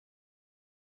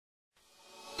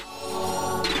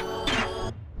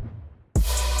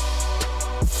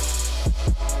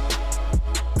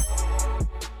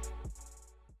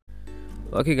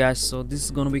Okay guys, so this is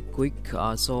gonna be quick.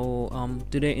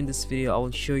 Today in this video I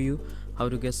will show you how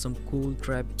to get some cool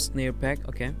trap snare pack.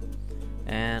 Okay,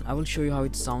 and I will show you how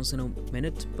it sounds in a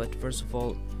minute, but first of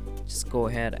all just go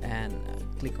ahead and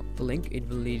click on the link. It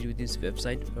will lead you to this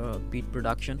website,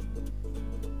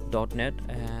 beatproduction.net,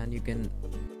 and you can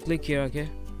click here. Okay,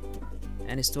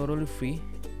 and it's totally free.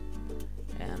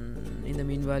 And in the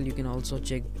meanwhile you can also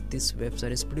check this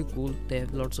website. It's pretty cool. They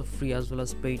have lots of free as well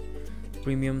as paid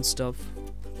premium stuff.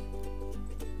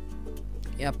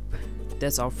 Yep,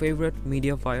 that's our favorite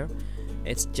media file.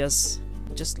 It's just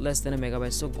less than a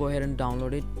megabyte, so go ahead and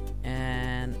download it.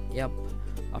 And yep,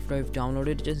 after you've downloaded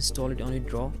it, just install it on your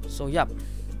draw. So yep,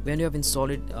 when you have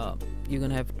installed it, you're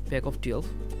gonna have a pack of 12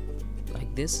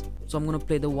 like this. So I'm gonna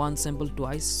play the one sample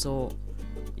twice so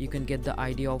you can get the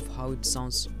idea of how it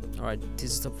sounds. Alright,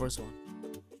 this is the first one.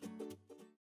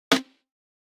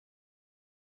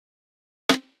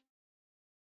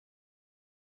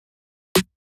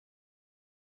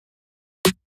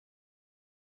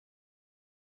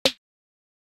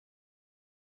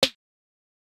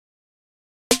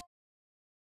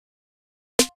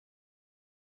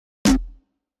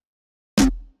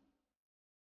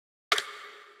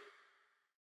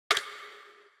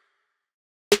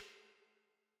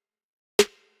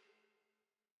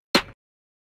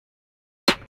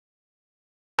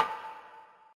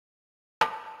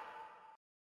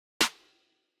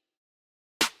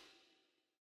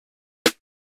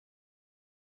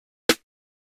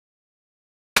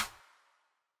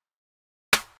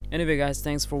 Anyway guys,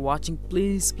 thanks for watching.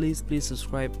 Please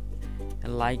subscribe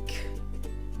and like,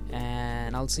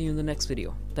 and I'll see you in the next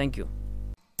video. Thank you.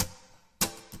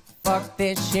 Fuck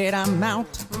this shit, I'm out.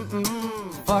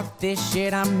 Fuck this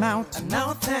shit, I'm out. No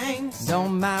thanks.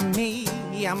 Don't mind me,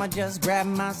 I'ma just grab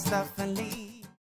my stuff and leave.